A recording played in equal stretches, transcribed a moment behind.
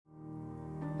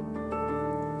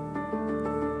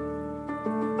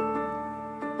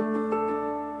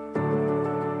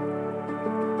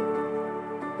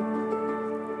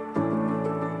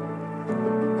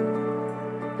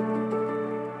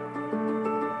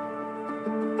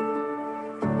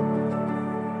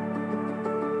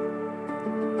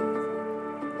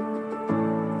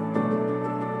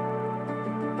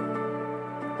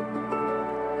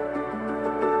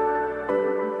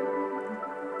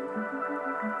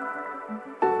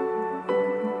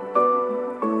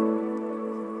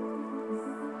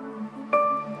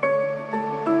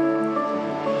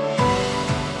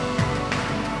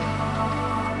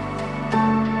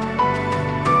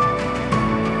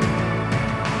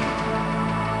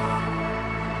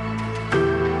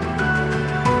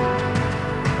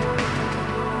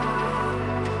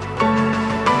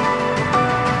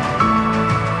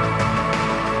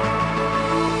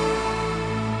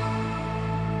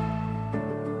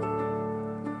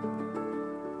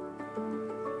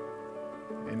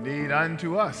Indeed,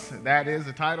 unto us. That is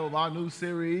the title of our new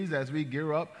series as we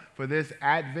gear up for this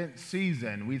Advent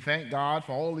season. We thank God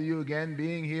for all of you again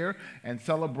being here and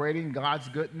celebrating God's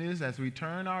goodness as we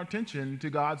turn our attention to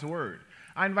God's Word.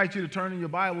 I invite you to turn in your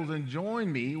Bibles and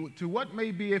join me to what may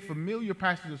be a familiar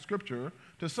passage of Scripture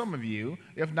to some of you,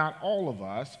 if not all of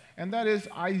us, and that is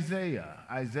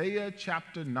Isaiah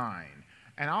chapter 9.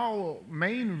 And our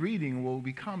main reading will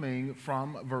be coming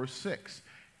from verse 6.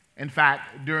 In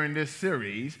fact, during this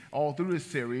series, all through this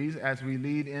series, as we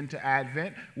lead into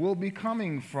Advent, we'll be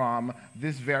coming from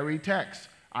this very text,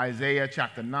 Isaiah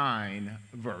chapter 9,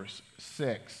 verse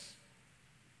 6.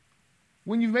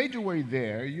 When you've made your way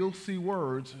there, you'll see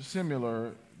words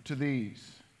similar to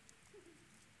these.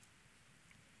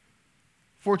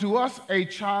 For to us a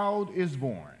child is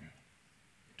born,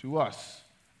 to us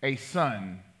a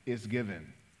son is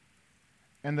given,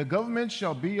 and the government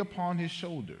shall be upon his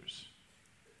shoulders.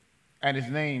 And his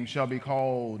name shall be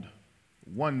called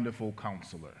Wonderful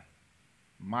Counselor,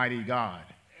 Mighty God,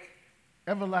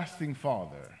 Everlasting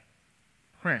Father,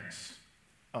 Prince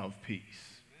of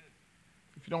Peace.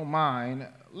 If you don't mind,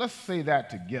 let's say that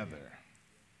together.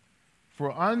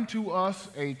 For unto us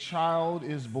a child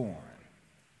is born,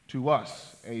 to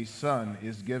us a son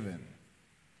is given,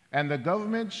 and the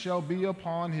government shall be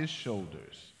upon his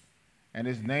shoulders, and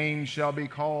his name shall be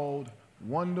called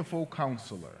Wonderful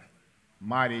Counselor,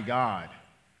 Mighty God,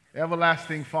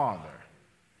 Everlasting Father,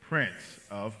 Prince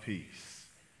of Peace.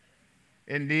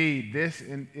 Indeed, this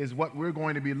is what we're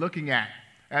going to be looking at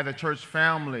as a church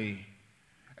family,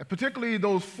 particularly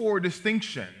those four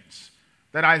distinctions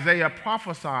that Isaiah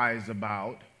prophesies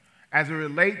about as it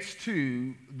relates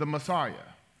to the Messiah,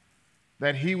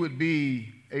 that he would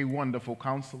be a wonderful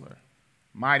counselor,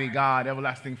 mighty God,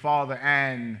 everlasting Father,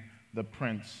 and the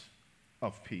Prince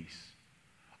of Peace.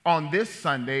 On this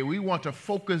Sunday, we want to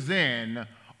focus in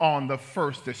on the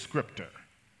first descriptor,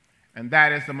 and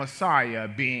that is the Messiah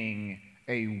being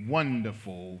a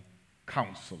wonderful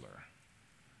counselor.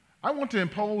 I want to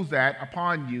impose that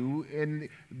upon you in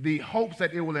the hopes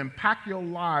that it will impact your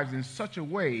lives in such a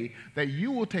way that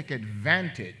you will take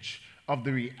advantage of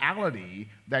the reality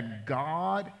that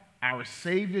God, our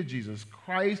Savior, Jesus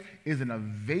Christ, is an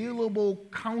available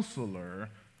counselor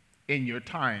in your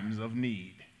times of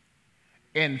need.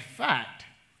 In fact,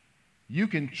 you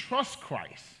can trust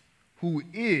Christ, who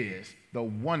is the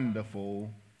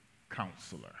wonderful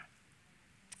counselor.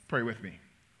 Pray with me.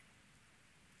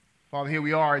 Father, here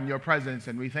we are in your presence,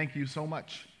 and we thank you so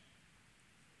much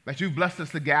that you've blessed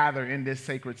us to gather in this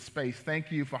sacred space. Thank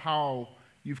you for how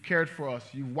you've cared for us,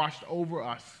 you've watched over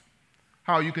us,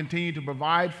 how you continue to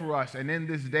provide for us. And in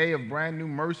this day of brand new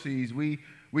mercies, we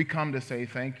come to say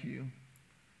thank you.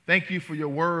 Thank you for your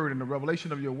word and the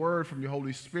revelation of your word from your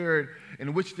Holy Spirit,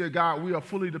 in which, dear God, we are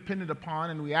fully dependent upon,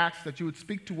 and we ask that you would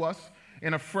speak to us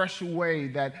in a fresh way,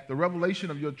 that the revelation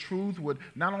of your truth would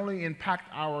not only impact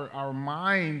our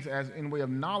minds as in way of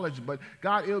knowledge, but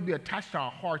God, it will be attached to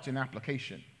our hearts in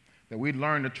application, that we'd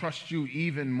learn to trust you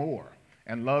even more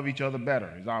and love each other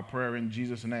better, is our prayer in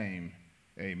Jesus' name.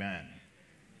 Amen.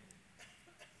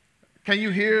 Can you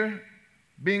hear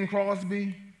Bing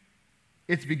Crosby?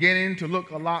 It's beginning to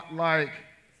look a lot like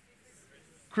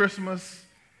Christmas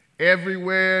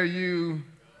everywhere you...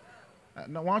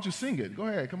 No, why don't you sing it? Go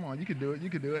ahead, come on, you can do it, you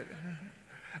can do it.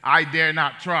 I dare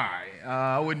not try.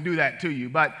 I wouldn't do that to you.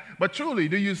 But truly,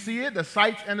 do you see it? The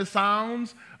sights and the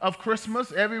sounds of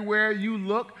Christmas everywhere you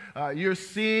look. You're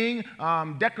seeing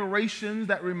decorations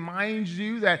that remind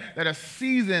you that a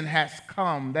season has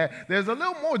come, that there's a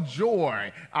little more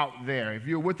joy out there. If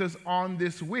you're with us on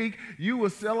this week, you will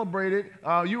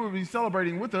be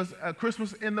celebrating with us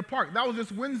Christmas in the park. That was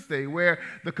just Wednesday, where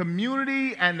the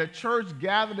community and the church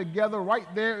gathered together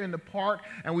right there in the park,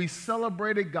 and we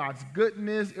celebrated God's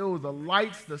goodness. It was the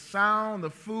lights, the sound, the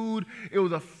food. It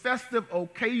was a festive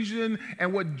occasion,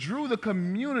 and what drew the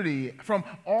community from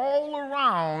all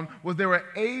around was they were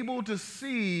able to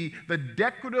see the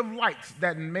decorative lights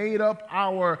that made up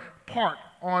our park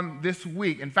on this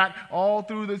week. In fact, all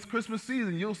through this Christmas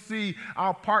season, you'll see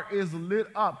our park is lit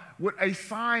up with a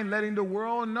sign letting the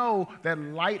world know that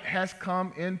light has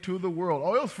come into the world.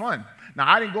 Oh, it was fun.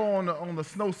 Now, I didn't go on the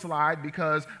snow slide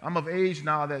because I'm of age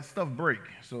now that stuff break.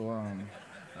 So,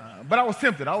 but I was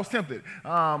tempted.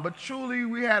 But truly,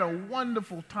 we had a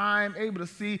wonderful time, able to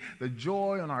see the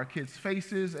joy on our kids'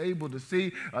 faces, able to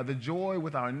see the joy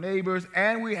with our neighbors.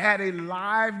 And we had a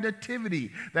live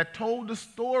nativity that told the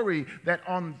story that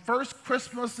on first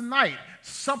Christmas night,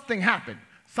 something happened.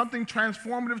 Something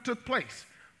transformative took place.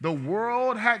 The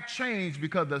world had changed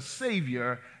because the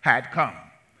Savior had come.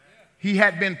 He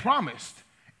had been promised,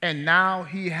 and now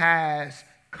he has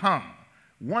come.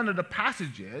 one of the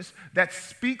passages that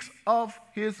speaks of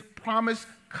his promised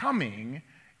coming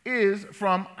is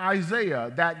from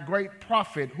Isaiah, that great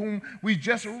prophet whom we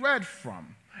just read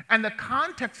from. And the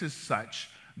context is such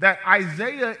that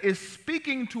Isaiah is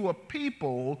speaking to a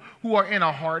people who are in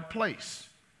a hard place.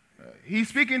 He's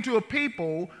speaking to a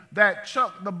people that,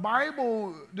 Chuck, the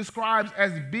Bible describes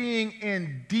as being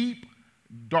in deep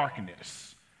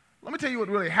darkness. Let me tell you what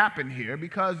really happened here,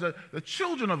 because the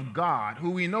children of God,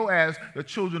 who we know as the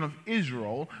children of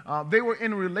Israel, they were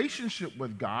in a relationship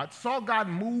with God, saw God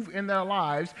move in their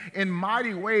lives in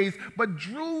mighty ways, but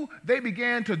they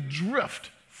began to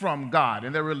drift from God,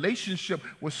 and their relationship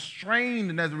was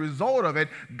strained, and as a result of it,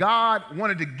 God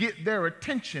wanted to get their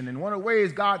attention. And one of the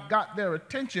ways God got their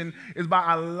attention is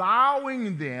by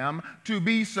allowing them to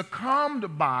be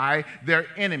succumbed by their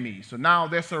enemy. So now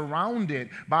they're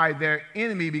surrounded by their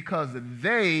enemy because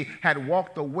they had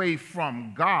walked away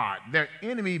from God, their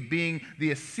enemy being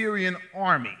the Assyrian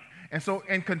army. And so,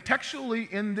 and contextually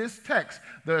in this text,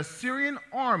 the Assyrian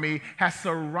army has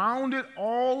surrounded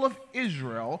all of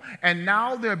Israel, and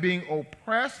now they're being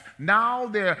oppressed. Now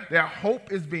their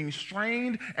hope is being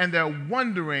strained, and they're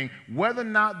wondering whether or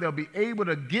not they'll be able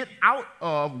to get out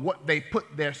of what they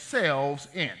put themselves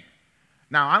in.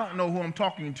 Now, I don't know who I'm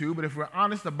talking to, but if we're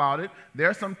honest about it, there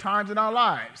are some times in our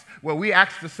lives where we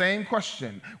ask the same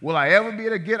question: will I ever be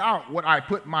able to get out what I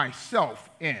put myself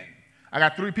in? I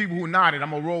got 3 people who nodded. I'm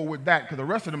going to roll with that because the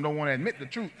rest of them don't want to admit the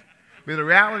truth. But the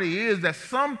reality is that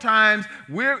sometimes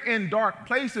we're in dark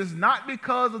places not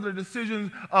because of the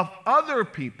decisions of other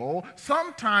people.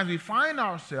 Sometimes we find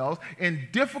ourselves in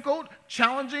difficult,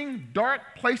 challenging, dark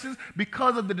places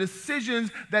because of the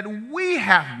decisions that we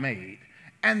have made.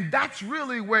 And that's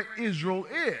really where Israel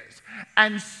is.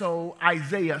 And so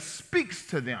Isaiah speaks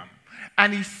to them.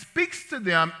 And he speaks to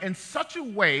them in such a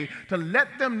way to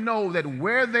let them know that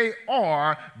where they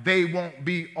are, they won't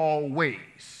be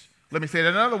always. Let me say it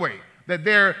another way, that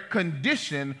their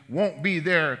condition won't be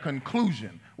their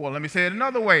conclusion. Well, let me say it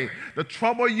another way. The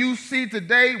trouble you see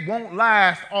today won't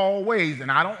last always.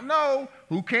 And I don't know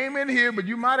who came in here, but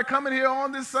you might have come in here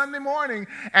on this Sunday morning,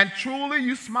 and truly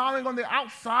you smiling on the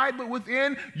outside, but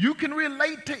within you can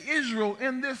relate to Israel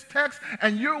in this text,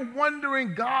 and you're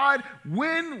wondering, God,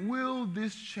 when will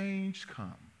this change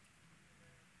come?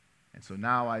 And so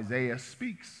now Isaiah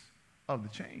speaks of the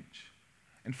change.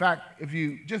 In fact, if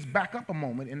you just back up a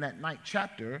moment in that 9th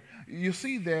chapter, you'll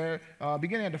see there,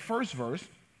 beginning at the 1st verse,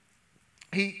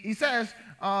 he says,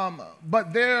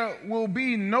 but there will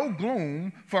be no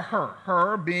gloom for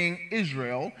her being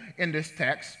Israel in this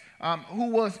text, who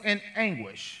was in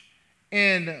anguish.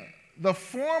 In the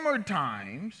former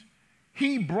times,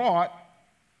 he brought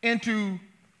into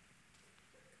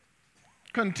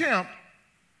contempt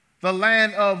the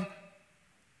land of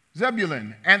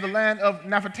Zebulun and the land of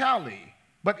Naphtali.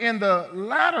 But in the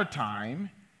latter time,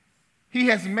 he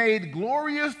has made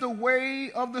glorious the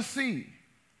way of the sea,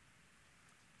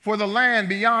 for the land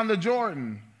beyond the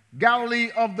Jordan,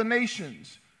 Galilee of the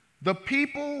nations. The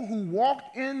people who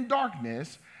walked in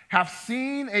darkness have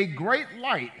seen a great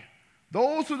light.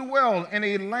 Those who dwell in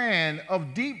a land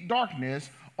of deep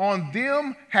darkness, on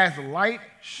them has light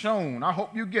shone. I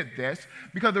hope you get this,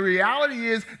 because the reality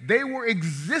is they were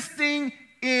existing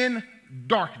in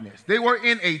darkness. They were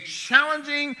in a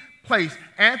challenging place.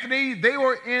 Anthony, they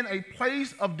were in a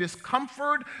place of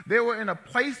discomfort. They were in a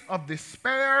place of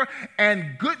despair,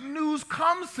 and good news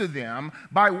comes to them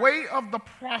by way of the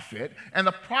prophet, and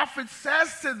the prophet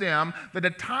says to them that the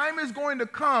time is going to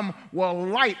come where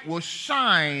light will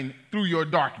shine through your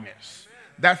darkness.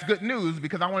 That's good news,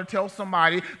 because I want to tell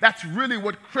somebody that's really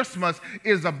what Christmas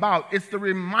is about. It's the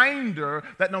reminder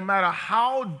that no matter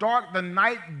how dark the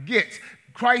night gets,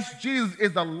 Christ Jesus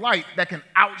is the light that can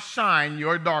outshine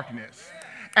your darkness.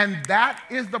 And that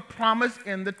is the promise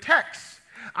in the text.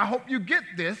 I hope you get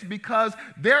this, because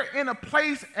they're in a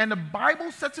place, and the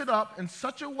Bible sets it up in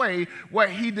such a way where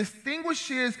he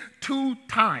distinguishes 2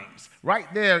 times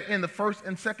right there in the 1st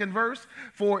and 2nd verse.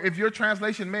 For if your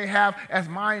translation may have, as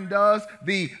mine does,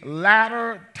 the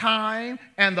latter time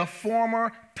and the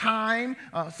former time.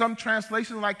 Some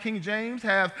translations, like King James,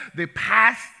 have the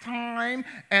past time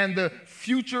and the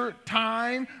future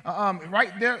time.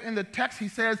 Right there in the text, he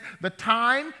says the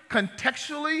time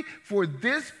contextually for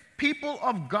this people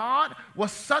of God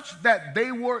was such that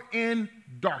they were in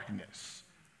darkness.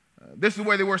 This is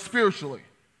where they were spiritually.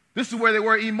 This is where they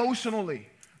were emotionally.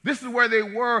 This is where they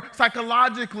were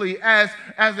psychologically as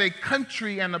a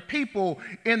country and a people.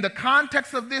 In the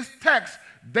context of this text,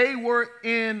 they were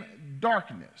in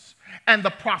darkness. And the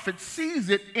prophet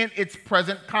sees it in its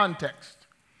present context.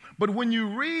 But when you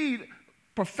read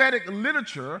prophetic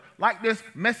literature, like this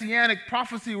messianic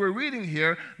prophecy we're reading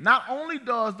here, not only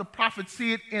does the prophet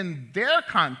see it in their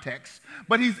context,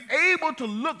 but he's able to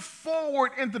look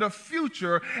forward into the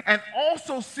future and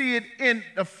also see it in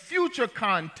the future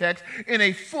context in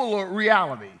a fuller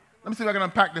reality. Let me see if I can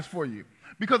unpack this for you.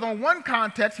 Because on one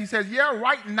context, he says, yeah,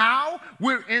 right now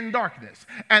we're in darkness.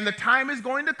 And the time is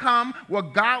going to come where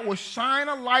God will shine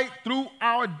a light through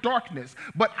our darkness.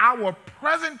 But our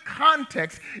present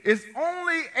context is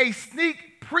only a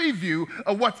sneak preview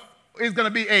of what is going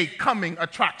to be a coming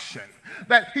attraction.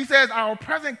 That he says our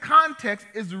present context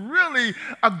is really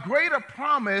a greater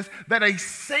promise that a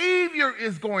Savior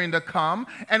is going to come,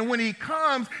 and when he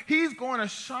comes, he's going to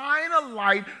shine a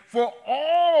light for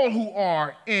all who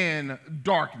are in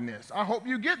darkness. I hope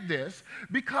you get this,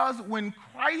 because when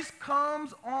Christ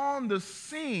comes on the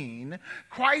scene,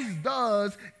 Christ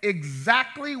does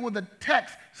exactly what the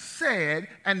text said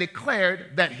and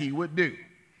declared that he would do.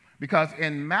 Because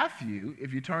in Matthew,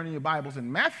 if you turn in your Bibles in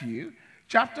Matthew,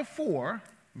 chapter 4,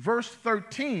 verse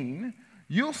 13,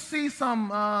 you'll see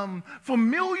some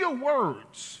familiar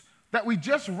words that we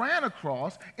just ran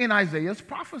across in Isaiah's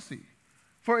prophecy.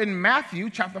 For in Matthew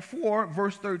chapter 4,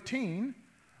 verse 13,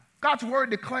 God's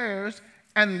word declares,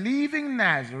 "And leaving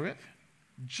Nazareth,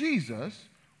 Jesus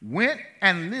went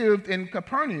and lived in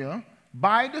Capernaum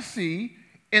by the sea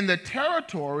in the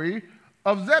territory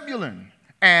of Zebulun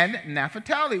and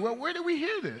Naphtali." Well, where did we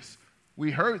hear this?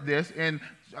 We heard this in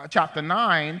chapter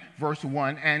 9, verse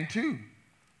 1 and 2.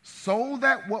 So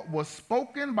that what was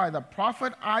spoken by the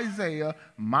prophet Isaiah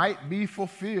might be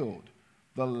fulfilled.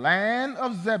 The land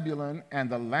of Zebulun and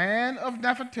the land of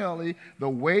Naphtali, the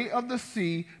way of the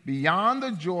sea, beyond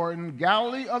the Jordan,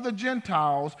 Galilee of the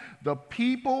Gentiles, the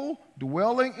people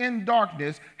dwelling in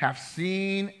darkness have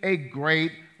seen a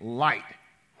great light.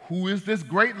 Who is this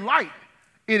great light?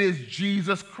 It is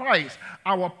Jesus Christ,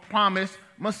 our promised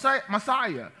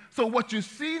Messiah. So what you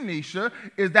see, Nisha,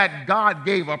 is that God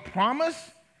gave a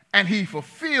promise and he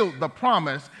fulfilled the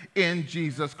promise in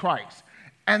Jesus Christ.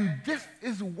 And this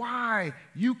is why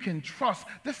you can trust,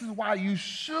 this is why you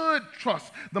should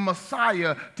trust the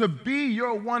Messiah to be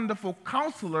your wonderful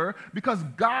counselor, because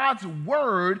God's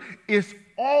word is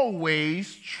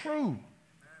always true.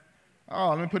 Oh,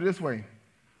 let me put it this way.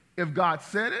 If God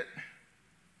said it,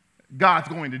 God's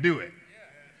going to do it.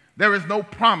 There is no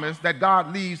promise that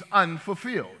God leaves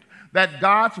unfulfilled. That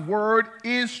God's word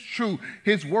is true.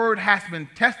 His word has been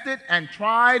tested and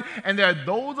tried, and there are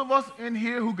those of us in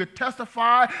here who could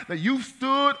testify that you've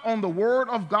stood on the word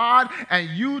of God, and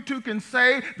you too can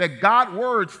say that God's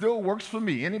word still works for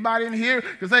me. Anybody in here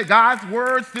can say God's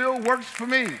word still works for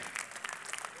me?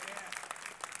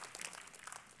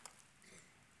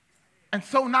 And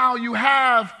so now you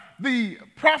have the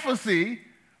prophecy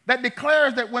that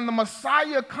declares that when the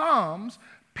Messiah comes,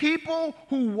 people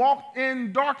who walked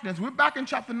in darkness, we're back in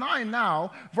chapter 9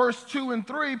 now, verse 2 and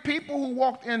 3, people who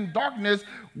walked in darkness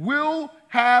will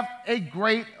have a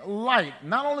great light.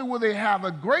 Not only will they have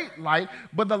a great light,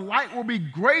 but the light will be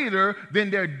greater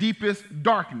than their deepest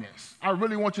darkness. I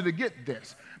really want you to get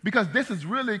this, because this is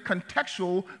really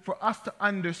contextual for us to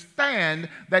understand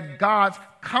that God's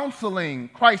counseling,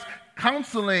 Christ's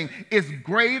counseling, is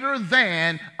greater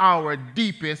than our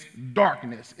deepest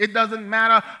darkness. It doesn't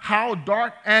matter how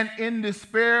dark and in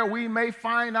despair we may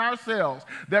find ourselves.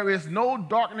 There is no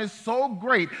darkness so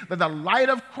great that the light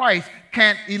of Christ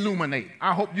can't illuminate.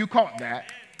 I hope you caught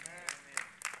that.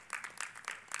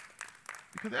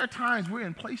 Because there are times we're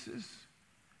in places,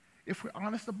 if we're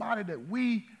honest about it, that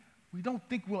we don't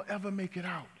think we'll ever make it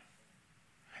out.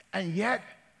 And yet,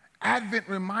 Advent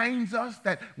reminds us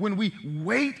that when we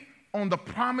wait on the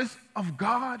promise of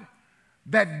God,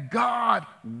 that God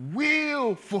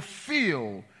will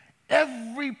fulfill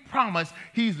every promise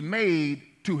he's made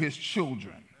to his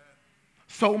children.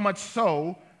 So much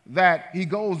so that he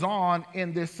goes on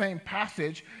in this same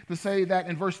passage to say that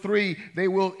in verse 3, they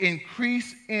will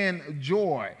increase in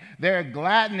joy. Their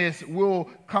gladness will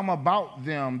come about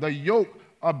them. The yoke,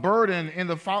 a burden in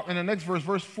the next verse,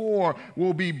 verse 4,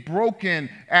 will be broken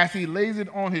as he lays it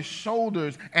on his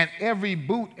shoulders, and every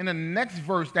boot in the next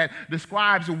verse that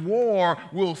describes war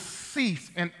will cease.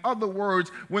 In other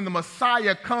words, when the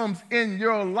Messiah comes in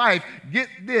your life, get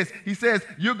this, he says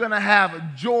you're going to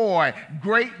have joy,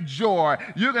 great joy.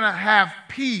 You're going to have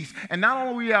peace. And not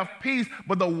only will you have peace,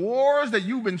 but the wars that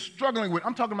you've been struggling with,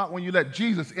 I'm talking about when you let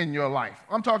Jesus in your life.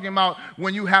 I'm talking about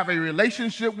when you have a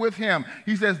relationship with him.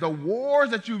 He says the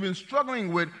wars that you've been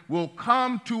struggling with will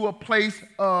come to a place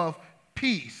of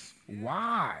peace.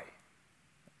 Why?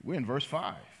 We're in verse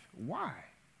 5. Why?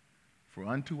 For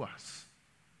unto us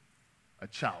a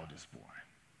child is born.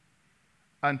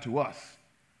 Unto us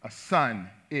a son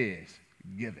is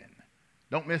given.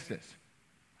 Don't miss this.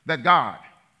 That God,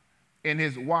 in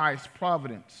his wise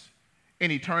providence,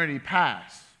 in eternity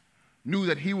past, knew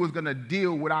that he was going to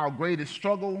deal with our greatest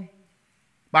struggle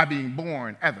by being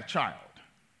born as a child.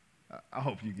 I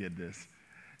hope you get this.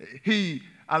 He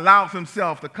allows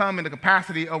himself to come in the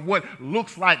capacity of what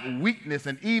looks like weakness,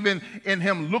 and even in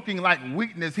him looking like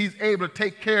weakness, he's able to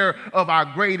take care of our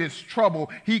greatest trouble.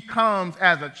 He comes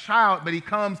as a child, but he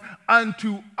comes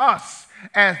unto us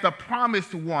as the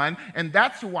promised one, and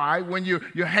that's why when you're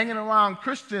hanging around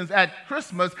Christians at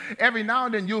Christmas, every now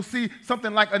and then you'll see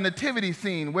something like a nativity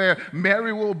scene where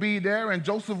Mary will be there and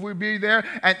Joseph will be there,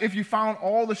 and if you found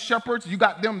all the shepherds, you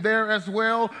got them there as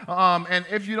well, and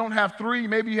if you don't have three,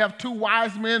 maybe you have two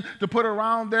wise men to put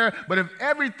around there, but if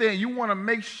everything, you want to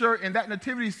make sure in that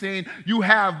nativity scene you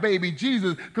have baby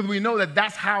Jesus, because we know that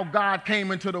that's how God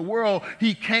came into the world.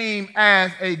 He came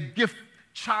as a gift,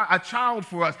 a child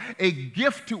for us, a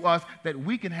gift to us that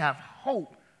we can have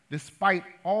hope despite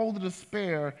all the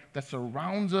despair that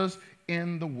surrounds us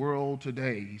in the world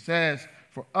today. He says,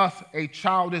 for us a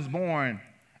child is born,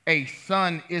 a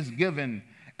son is given,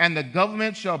 and the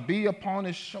government shall be upon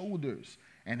his shoulders.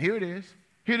 And here it is.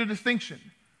 Here the distinction.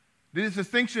 This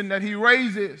distinction that he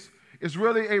raises is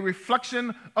really a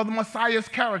reflection of the Messiah's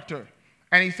character.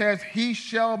 And he says, he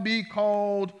shall be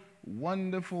called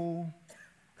Wonderful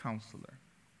Counselor.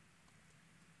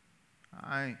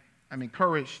 I'm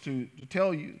encouraged to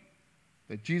tell you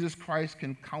that Jesus Christ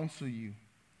can counsel you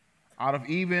out of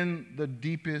even the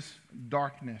deepest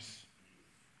darkness,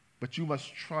 but you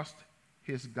must trust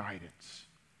his guidance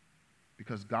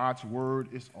because God's word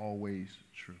is always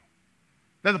true.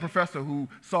 There's a professor who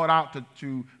sought out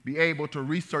to be able to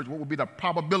research what would be the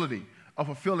probability of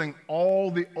fulfilling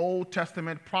all the Old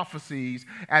Testament prophecies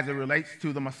as it relates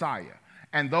to the Messiah.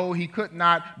 And though he could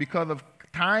not, because of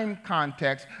time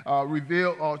context,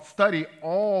 reveal or study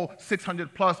all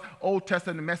 600 plus Old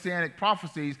Testament messianic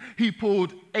prophecies, he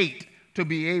pulled 8 to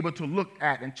be able to look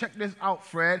at. And check this out,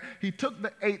 Fred. He took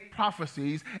the 8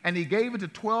 prophecies and he gave it to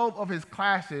 12 of his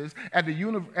classes at the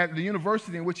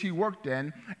university in which he worked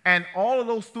in, and all of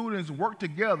those students worked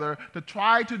together to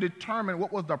try to determine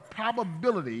what was the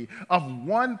probability of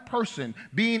one person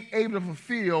being able to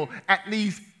fulfill at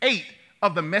least 8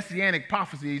 of the messianic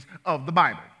prophecies of the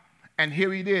Bible. And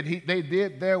here he did. They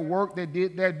did their work. They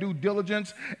did their due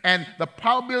diligence. And the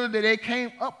probability that they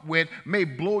came up with may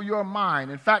blow your mind.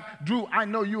 In fact, Drew, I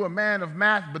know you're a man of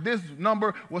math, but this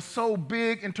number was so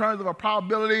big in terms of a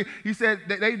probability. He said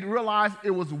that they realized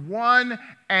it was 1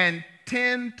 and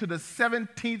 10 to the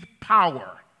 17th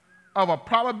power of a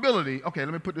probability. Okay,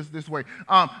 let me put this way.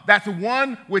 That's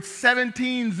 1 with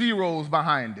 17 zeros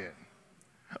behind it.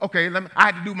 Okay, I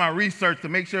had to do my research to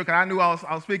make sure, because I knew I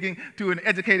was speaking to an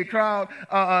educated crowd.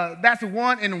 That's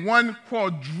 1 in 1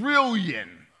 quadrillion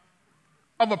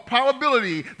of a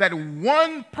probability that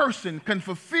one person can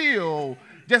fulfill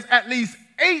just at least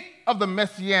 8 of the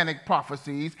messianic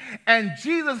prophecies, and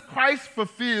Jesus Christ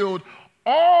fulfilled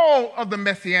all of the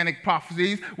messianic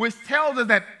prophecies, which tells us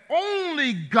that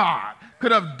only God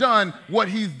could have done what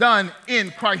he's done in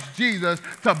Christ Jesus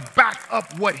to back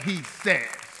up what he says.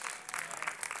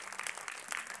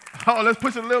 Oh, let's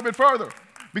push it a little bit further,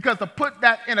 because to put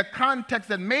that in a context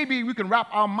that maybe we can wrap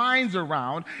our minds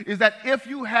around is that if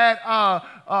you had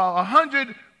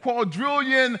 100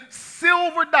 quadrillion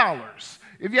silver dollars,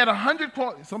 if you had 100,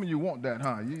 some of you want that,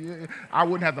 huh? I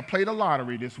wouldn't have to play the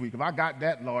lottery this week if I got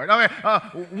that, Lord. Okay,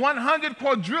 100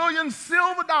 quadrillion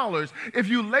silver dollars, if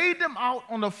you laid them out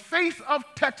on the face of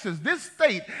Texas, this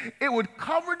state, it would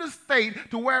cover the state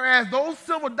to whereas those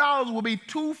silver dollars will be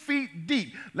 2 feet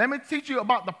deep. Let me teach you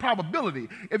about the probability.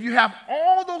 If you have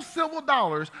all those silver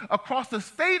dollars across the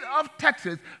state of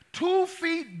Texas, 2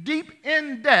 feet deep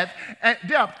in depth,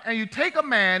 and you take a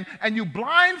man and you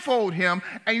blindfold him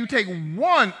and you take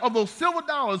one of those silver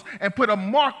dollars and put a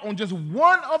mark on just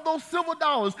one of those silver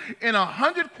dollars in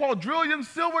 100 quadrillion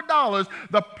silver dollars,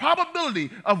 the probability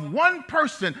of one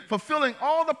person fulfilling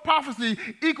all the prophecy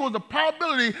equals the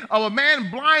probability of a man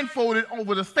blindfolded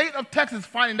over the state of Texas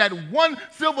finding that one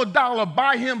silver dollar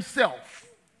by himself.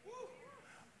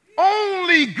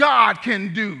 Only God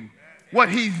can do what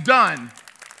he's done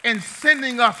in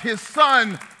sending us his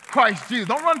son, Christ Jesus.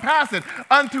 Don't run past it.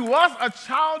 Unto us a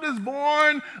child is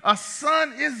born, a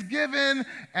son is given,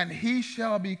 and he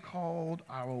shall be called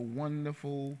our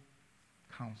Wonderful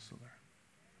Counselor.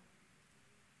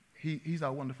 He's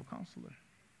our Wonderful Counselor.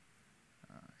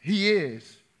 He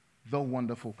is the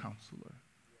Wonderful Counselor.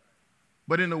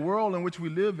 But in the world in which we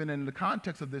live in the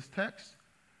context of this text,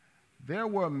 there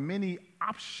were many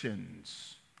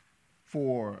options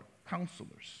for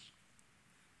counselors.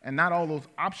 And not all those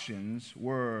options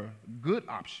were good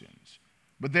options,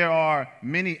 but there are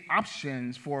many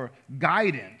options for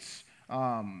guidance.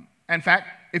 In fact,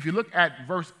 if you look at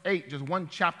verse 8, just one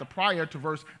chapter prior to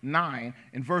verse 9,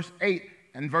 in verse 8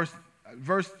 and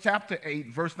chapter 8,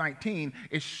 verse 19,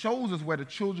 it shows us where the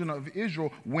children of Israel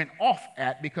went off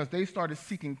at because they started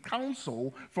seeking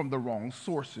counsel from the wrong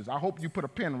sources. I hope you put a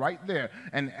pin right there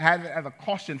and have it as a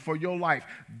caution for your life.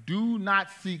 Do not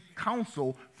seek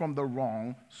counsel from the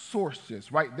wrong sources.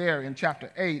 Right there in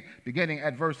chapter 8, beginning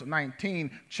at verse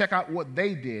 19, check out what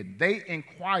they did. They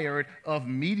inquired of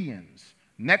mediums,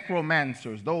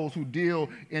 necromancers, those who deal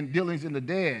in dealings in the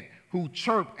dead, who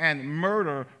chirp and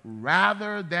murder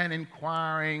rather than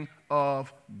inquiring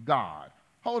of God.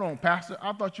 Hold on, Pastor.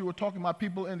 I thought you were talking about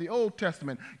people in the Old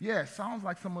Testament. Yeah, sounds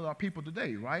like some of our people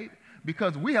today, right?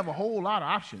 Because we have a whole lot of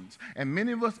options. And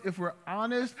many of us, if we're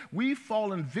honest, we've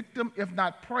fallen victim, if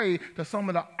not prey, to some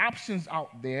of the options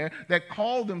out there that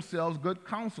call themselves good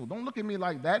counsel. Don't look at me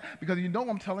like that because you know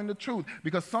I'm telling the truth.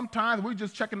 Because sometimes we're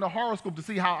just checking the horoscope to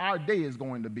see how our day is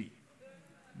going to be.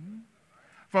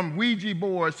 From Ouija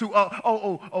boards to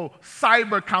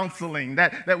cyber counseling,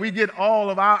 that we get all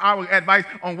of our advice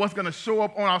on what's going to show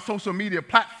up on our social media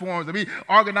platforms, and we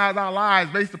organize our lives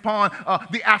based upon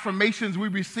the affirmations we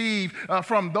receive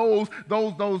from those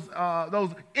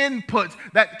inputs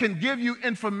that can give you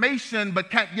information but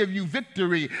can't give you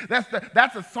victory.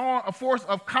 That's a force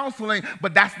of counseling,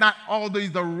 but that's not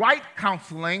always the right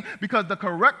counseling, because the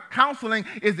correct counseling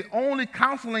is the only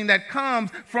counseling that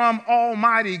comes from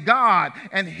Almighty God.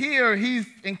 And here he's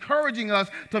encouraging us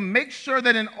to make sure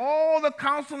that in all the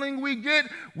counseling we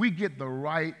get the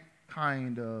right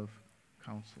kind of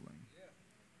counseling.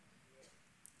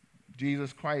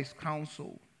 Jesus Christ's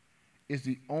counsel is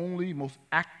the only most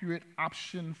accurate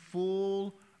option,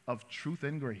 full of truth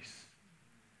and grace.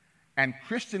 And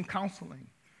Christian counseling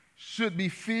should be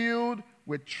filled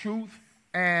with truth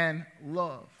and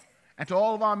love. And to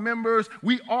all of our members,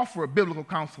 we offer biblical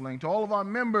counseling. To all of our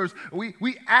members,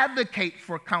 we advocate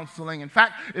for counseling. In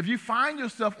fact, if you find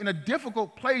yourself in a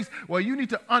difficult place where you need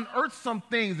to unearth some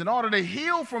things in order to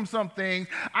heal from some things,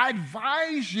 I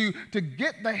advise you to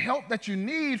get the help that you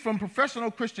need from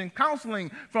professional Christian counseling,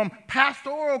 from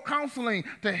pastoral counseling,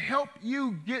 to help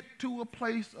you get to a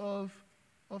place of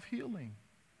healing.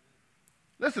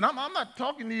 Listen, I'm not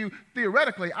talking to you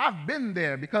theoretically. I've been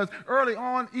there because early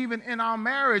on, even in our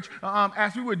marriage,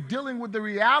 as we were dealing with the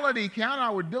reality, Keanu and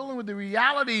I were dealing with the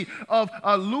reality of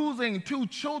losing two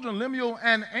children, Lemuel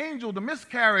and Angel, the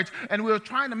miscarriage, and we were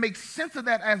trying to make sense of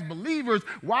that as believers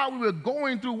while we were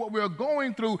going through what we were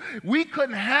going through. We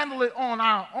couldn't handle it on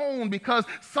our own because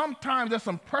sometimes there's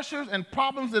some pressures and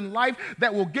problems in life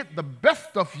that will get the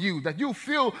best of you, that you'll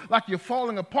feel like you're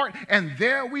falling apart. And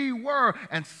there we were,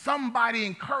 and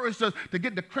somebody encouraged us to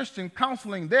get the Christian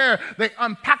counseling there. They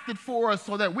unpacked it for us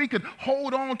so that we could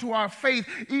hold on to our faith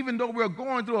even though we're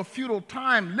going through a futile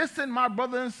time. Listen, my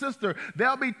brother and sister,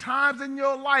 there'll be times in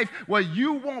your life where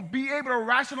you won't be able to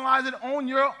rationalize it on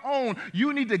your own.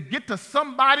 You need to get to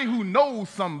somebody who knows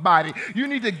somebody. You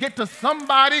need to get to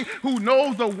somebody who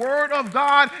knows the Word of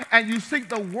God, and you seek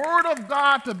the Word of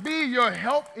God to be your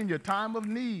help in your time of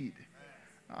need.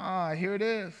 Here it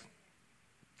is.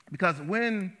 Because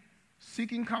when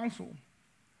seeking counsel,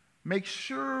 make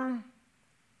sure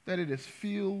that it is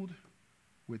filled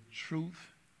with truth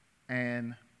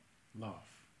and love.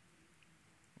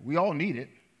 We all need it,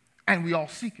 and we all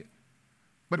seek it.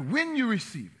 But when you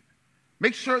receive it,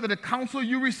 make sure that the counsel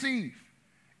you receive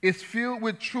is filled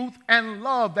with truth and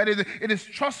love, that it is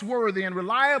trustworthy and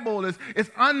reliable, it's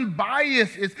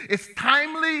unbiased, it's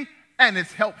timely, and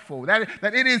it's helpful, that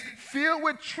it is filled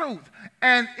with truth.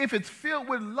 And if it's filled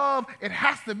with love, it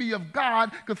has to be of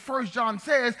God, because 1 John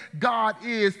says God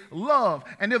is love.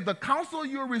 And if the counsel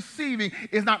you're receiving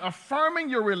is not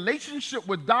affirming your relationship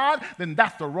with God, then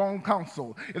that's the wrong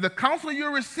counsel. If the counsel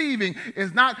you're receiving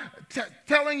is not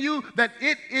telling you that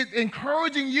it is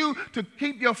encouraging you to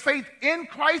keep your faith in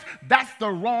Christ, that's the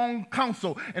wrong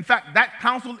counsel. In fact, that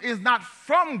counsel is not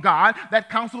from God. That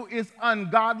counsel is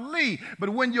ungodly. But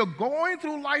when you're going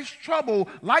through life's trouble,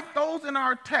 like those in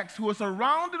our text who are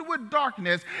surrounded with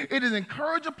darkness,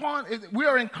 we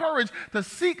are encouraged to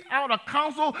seek out a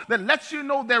counsel that lets you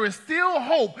know there is still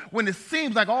hope when it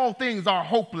seems like all things are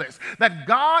hopeless, that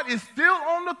God is still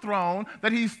on the throne,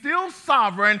 that he's still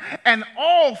sovereign, and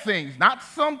all things, not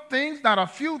some things, not a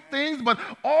few things, but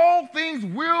all things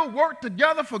will work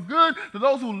together for good to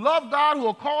those who love God, who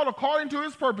are called according to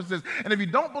his purposes. And if you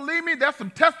don't believe me, there's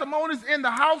some testimonies in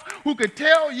the house who could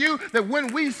tell you that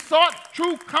when we sought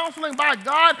true counseling by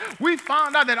God, we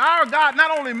found out that our God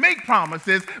not only makes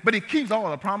promises, but he keeps all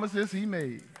the promises he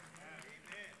made.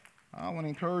 I want to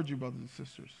encourage you, brothers and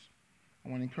sisters. I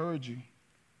want to encourage you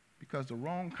because the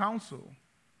wrong counsel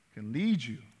can lead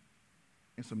you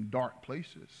in some dark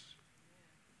places.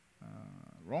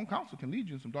 Wrong counsel can lead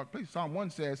you in some dark places. Psalm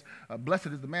 1 says, blessed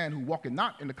is the man who walketh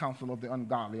not in the counsel of the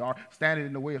ungodly, or standing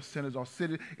in the way of sinners, or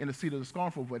sitteth in the seat of the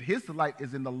scornful, but his delight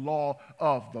is in the law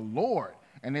of the Lord.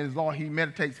 And in his law he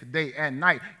meditates day and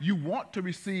night. You want to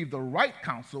receive the right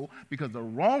counsel because the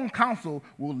wrong counsel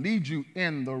will lead you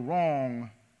in the wrong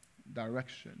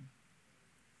direction.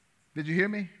 Did you hear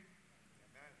me?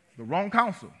 The wrong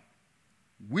counsel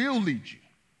will lead you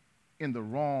in the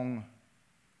wrong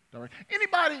direction.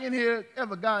 Anybody in here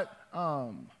ever got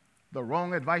the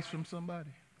wrong advice from somebody?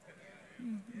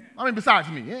 I mean, besides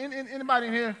me. Anybody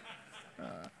in here?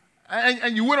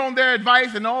 And you went on their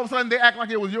advice, and all of a sudden they act like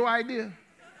it was your idea?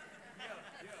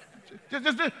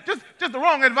 Just the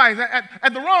wrong advice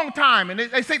at the wrong time. And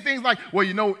they say things like, well,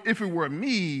 you know, if it were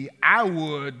me, I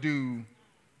would do.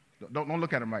 Don't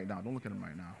look at him right now. Don't look at him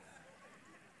right now.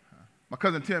 My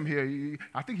cousin Tim here,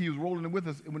 I think he was rolling with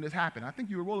us when this happened. I think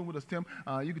you were rolling with us, Tim.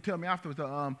 You could tell me afterwards.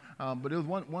 But it was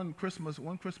one Christmas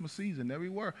season. There we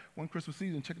were. One Christmas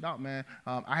season. Check it out, man.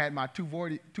 I had my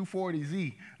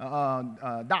 240Z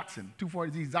Datsun.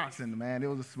 240Z Datsun, man. It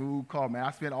was a smooth car, man.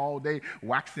 I spent all day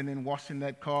waxing and washing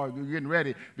that car, getting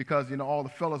ready because, you know, all the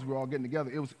fellas were all getting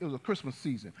together. It was a Christmas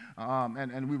season.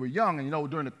 And we were young, and, you know,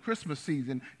 during the Christmas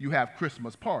season, you have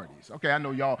Christmas parties. Okay, I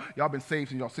know y'all been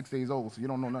saved since y'all 6 days old, so you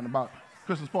don't know nothing about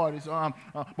Christmas parties,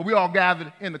 but we all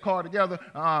gathered in the car together.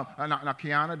 Now,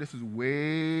 Kiana, this is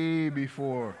way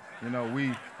before,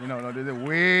 way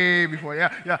before,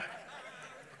 yeah.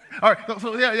 All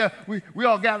right, we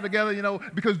all gathered together, you know,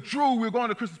 because Drew, we were going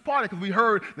to the Christmas party because we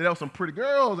heard that there were some pretty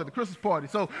girls at the Christmas party.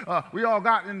 So we all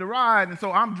got in the ride, and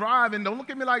so I'm driving. Don't look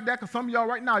at me like that because some of y'all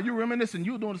right now, you're reminiscing,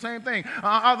 you're doing the same thing.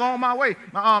 I was on my way,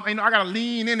 and I got to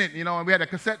lean in it, you know, and we had a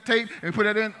cassette tape, and we put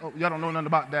it in. Oh, y'all don't know nothing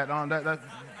about that.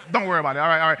 Don't worry about it. All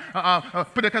right.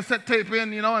 Put the cassette tape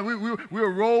in, you know, and we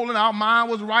were rolling. Our mind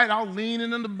was right. I was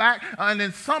leaning in the back. And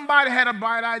then somebody had a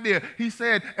bright idea. He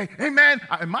said, hey man,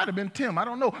 it might have been Tim. I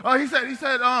don't know. He said,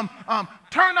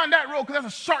 turn on that road because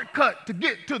that's a shortcut to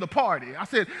get to the party. I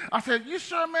said, you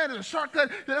sure, man, there's a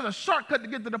shortcut? There's a shortcut to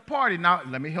get to the party. Now,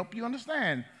 let me help you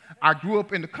understand. I grew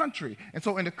up in the country, and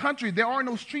so in the country, there are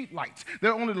no street lights.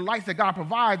 There are only the lights that God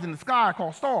provides in the sky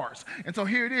called stars. And so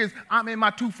here it is. I'm in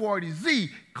my 240Z,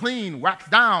 clean,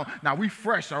 waxed down. Now, we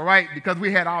fresh, all right, because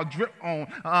we had our drip on.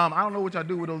 I don't know what y'all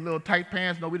do with those little tight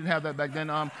pants. No, we didn't have that back then.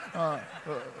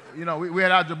 You know, we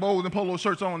had our jabos and polo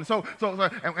shirts on,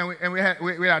 and we had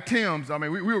our Timbs. I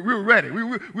mean, we were ready. We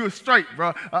were straight,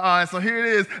 bro. And so here it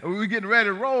is. We were getting ready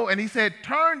to roll, and he said,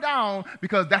 turn down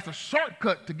because that's a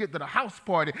shortcut to get to the house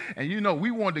party. And, you know,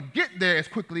 we wanted to get there as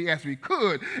quickly as we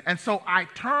could. And so I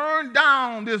turned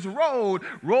down this road,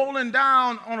 rolling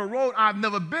down on a road I've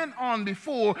never been on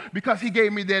before because he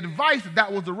gave me the advice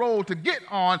that was the road to get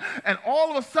on. And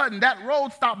all of a sudden, that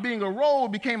road stopped being a road,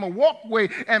 became a walkway,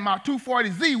 and my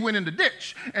 240Z went in the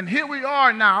ditch. And here we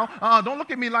are now. Don't look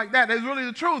at me like that. That's really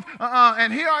the truth.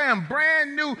 And here I am,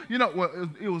 brand new. You know, well,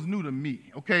 it was new to me,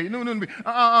 okay? New to me.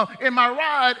 In my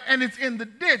ride, and it's in the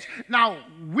ditch. Now,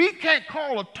 we can't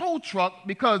call a tow truck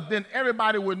because then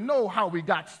everybody would know how we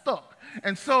got stuck.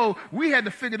 And so we had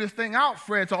to figure this thing out,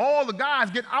 Fred. So all the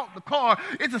guys get out the car.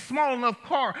 It's a small enough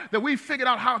car that we figured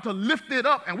out how to lift it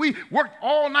up. And we worked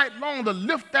all night long to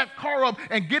lift that car up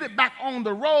and get it back on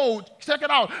the road. Check it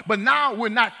out. But now we're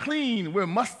not clean. We're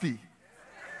musty.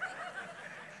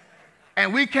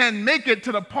 And we can make it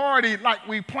to the party like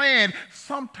we planned.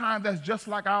 Sometimes that's just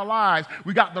like our lives.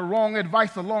 We got the wrong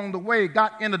advice along the way,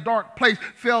 got in a dark place,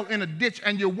 fell in a ditch,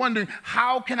 and you're wondering,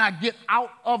 how can I get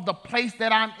out of the place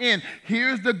that I'm in?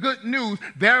 Here's the good news.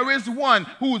 There is one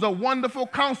who's a wonderful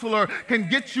counselor, can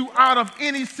get you out of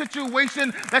any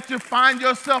situation that you find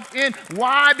yourself in.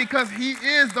 Why? Because he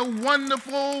is the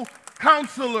wonderful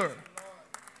counselor.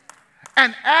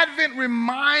 And Advent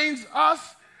reminds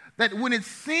us that when it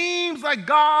seems like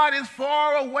God is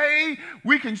far away,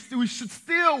 we should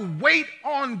still wait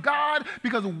on God,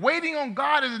 because waiting on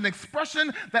God is an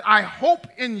expression that I hope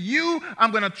in you. I'm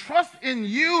going to trust in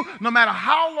you no matter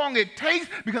how long it takes,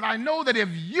 because I know that if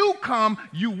you come,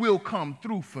 you will come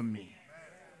through for me.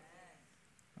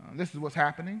 This is what's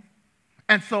happening.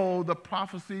 And so the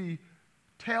prophecy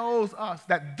tells us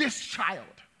that this child,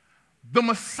 the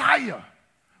Messiah,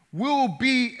 will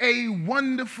be a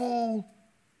wonderful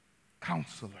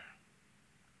counselor.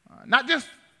 Not just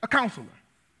a counselor,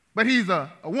 but he's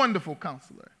a wonderful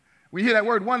counselor. When you hear that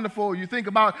word wonderful, you think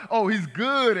about, oh, he's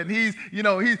good and he's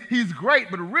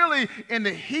great. But really, in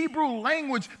the Hebrew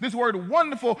language, this word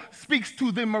wonderful speaks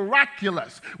to the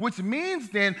miraculous, which means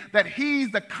then that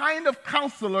he's the kind of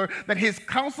counselor that his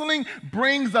counseling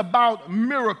brings about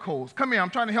miracles. Come here, I'm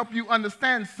trying to help you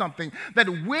understand something. That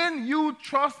when you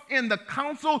trust in the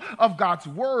counsel of God's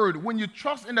word, when you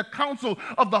trust in the counsel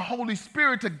of the Holy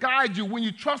Spirit to guide you, when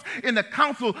you trust in the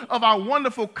counsel of our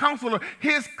wonderful counselor,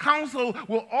 his counsel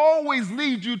will always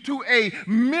lead you to a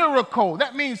miracle.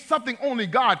 That means something only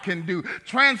God can do.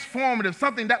 Transformative,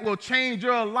 something that will change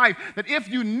your life. That if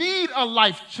you need a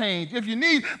life change, if you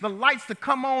need the lights to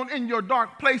come on in your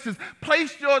dark places,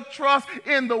 place your trust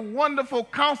in the wonderful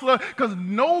counselor, because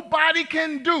nobody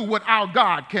can do what our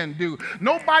God can do.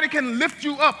 Nobody can lift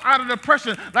you up out of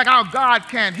depression like our God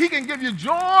can. He can give you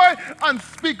joy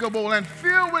unspeakable and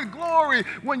filled with glory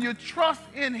when you trust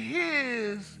in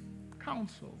his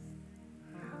counsel.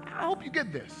 I hope you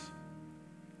get this,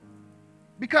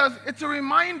 because it's a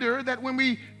reminder that when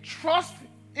we trust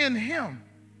in him,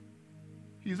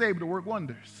 he's able to work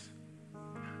wonders.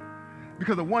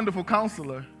 Because a wonderful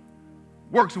counselor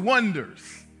works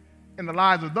wonders in the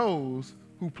lives of those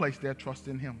who place their trust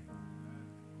in him.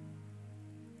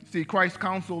 See, Christ's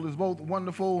counsel is both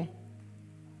wonderful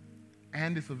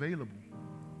and it's available.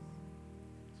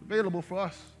 It's available for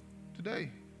us today.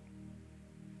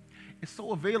 It's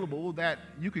so available that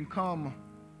you can come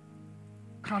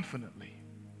confidently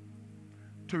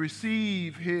to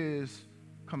receive his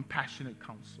compassionate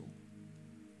counsel,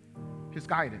 his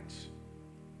guidance.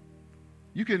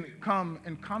 You can come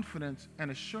in confidence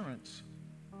and assurance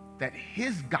that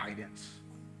his guidance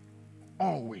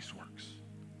always works,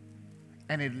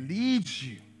 and it leads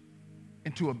you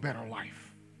into a better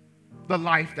life, the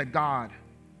life that God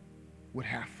would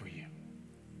have for you.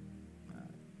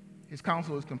 His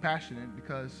counsel is compassionate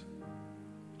because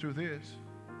the truth is,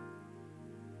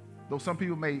 though some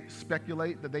people may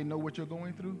speculate that they know what you're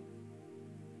going through,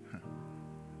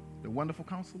 the wonderful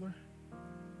counselor,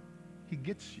 he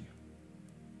gets you.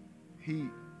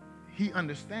 He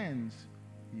understands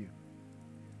you.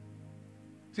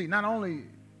 See, not only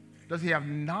does he have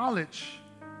knowledge,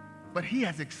 but he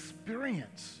has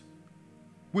experience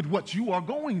with what you are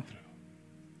going through.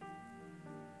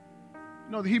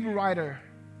 You know, the Hebrew writer,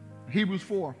 Hebrews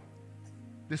 4,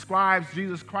 describes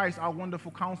Jesus Christ, our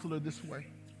wonderful counselor, this way.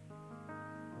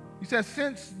 He says,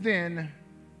 since then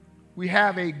we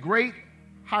have a great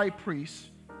high priest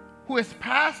who has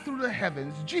passed through the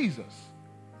heavens, Jesus,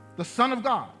 the Son of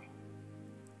God.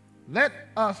 Let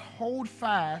us hold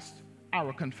fast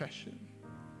our confession.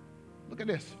 Look at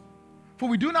this. For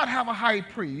we do not have a high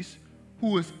priest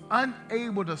who is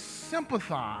unable to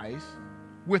sympathize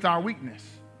with our weakness,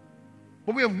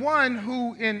 but we have one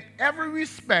who in every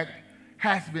respect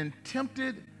has been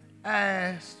tempted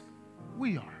as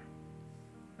we are.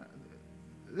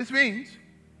 This means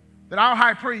that our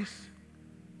high priest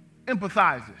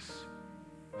empathizes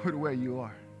with where you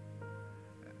are.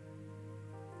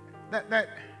 That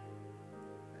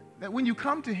when you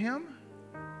come to him,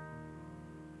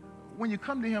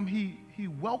 he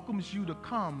welcomes you to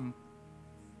come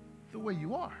the way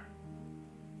you are.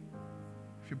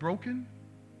 If you're broken,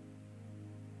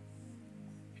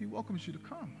 he welcomes you to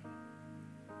come.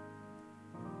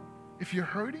 If you're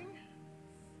hurting,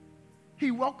 he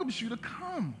welcomes you to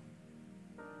come.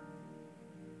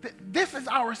 This is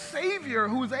our Savior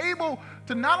who is able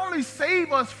to not only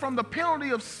save us from the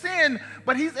penalty of sin,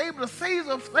 but he's able to save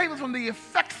us from the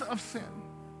effects of sin.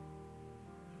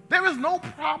 There is no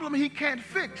problem he can't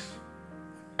fix.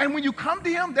 And when you come to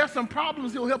him, there's some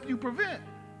problems he'll help you prevent.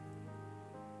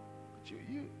 But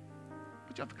you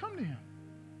have to come to him.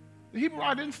 The Hebrew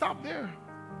writer didn't stop there.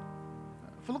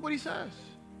 For look what he says.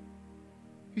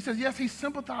 He says, yes, he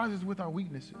sympathizes with our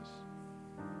weaknesses.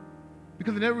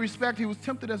 Because in every respect he was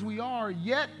tempted as we are,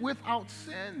 yet without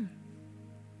sin.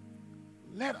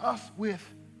 Let us with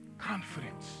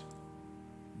confidence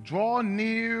draw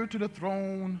near to the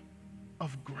throne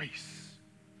of grace,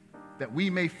 that we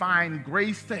may find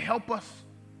grace to help us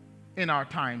in our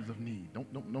times of need.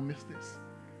 Don't miss this.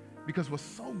 Because what's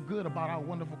so good about our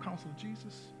wonderful counsel of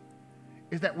Jesus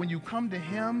is that when you come to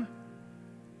him,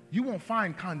 you won't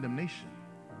find condemnation.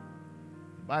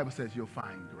 The Bible says you'll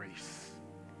find grace.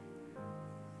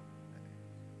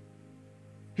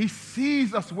 He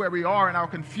sees us where we are in our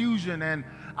confusion and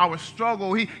our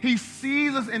struggle. He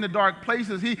sees us in the dark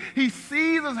places. He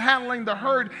sees us handling the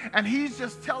hurt, and he's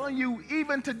just telling you,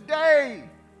 even today,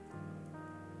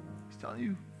 he's telling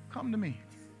you, come to me.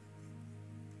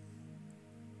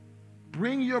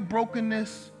 Bring your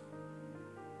brokenness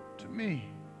to me.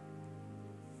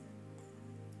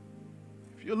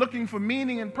 If you're looking for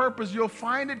meaning and purpose, you'll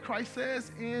find it, Christ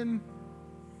says, in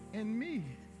me. In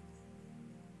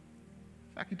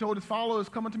fact, he told his followers,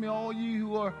 come unto me, all ye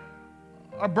who are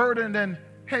burdened and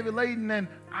heavy laden, and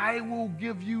I will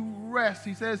give you rest.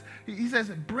 He says,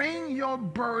 bring your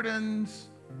burdens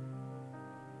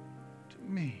to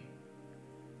me.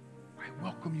 I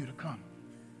welcome you to come,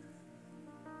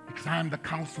 because I am the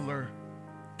counselor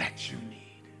that you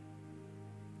need.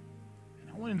 And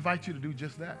I want to invite you to do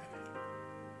just that.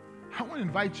 I want to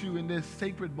invite you in this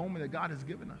sacred moment that God has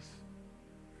given us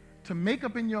to make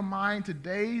up in your mind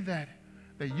today that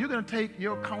you're going to take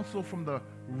your counsel from the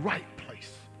right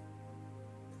place.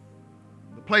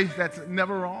 The place that's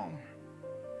never wrong.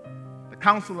 The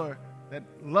counselor that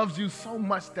loves you so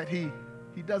much that he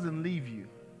doesn't leave you.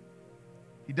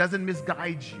 He doesn't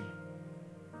misguide you.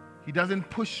 He doesn't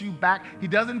push you back. He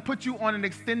doesn't put you on an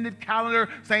extended calendar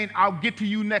saying, I'll get to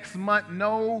you next month.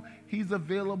 No, he's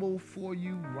available for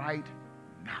you right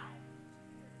now.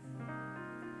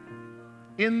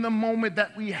 In the moment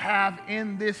that we have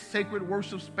in this sacred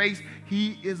worship space,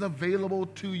 he is available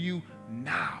to you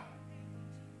now.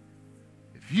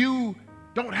 If you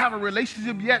don't have a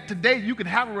relationship yet, today you can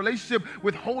have a relationship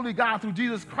with Holy God through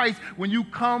Jesus Christ when you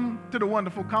come to the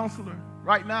wonderful counselor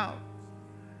right now.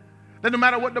 That no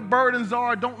matter what the burdens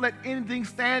are, don't let anything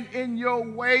stand in your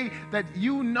way, that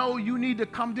you know you need to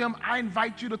come to him. I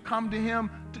invite you to come to him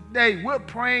today. We're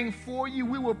praying for you.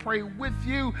 We will pray with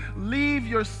you. Leave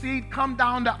your seat, come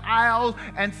down the aisles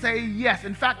and say yes.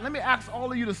 In fact, let me ask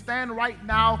all of you to stand right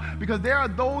now, because there are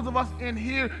those of us in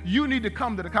here, you need to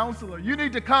come to the counselor. You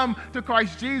need to come to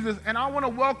Christ Jesus. And I want to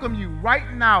welcome you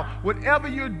right now. Whatever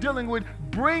you're dealing with,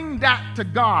 bring that to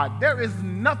God. There is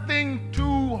nothing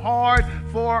too hard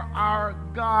for our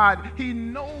God. He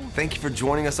knows. Thank you for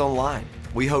joining us online.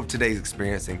 We hope today's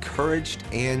experience encouraged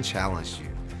and challenged you.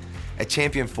 At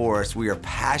Champion Forest, we are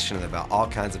passionate about all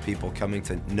kinds of people coming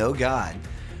to know God,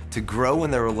 to grow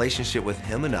in their relationship with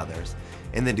him and others,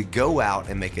 and then to go out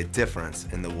and make a difference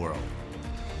in the world.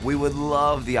 We would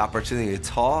love the opportunity to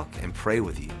talk and pray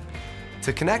with you.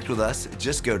 To connect with us,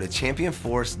 just go to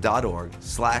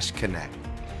championforest.org/connect.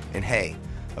 And hey,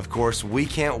 of course, we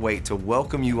can't wait to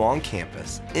welcome you on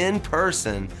campus in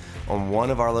person on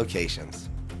one of our locations.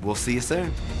 We'll see you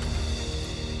soon.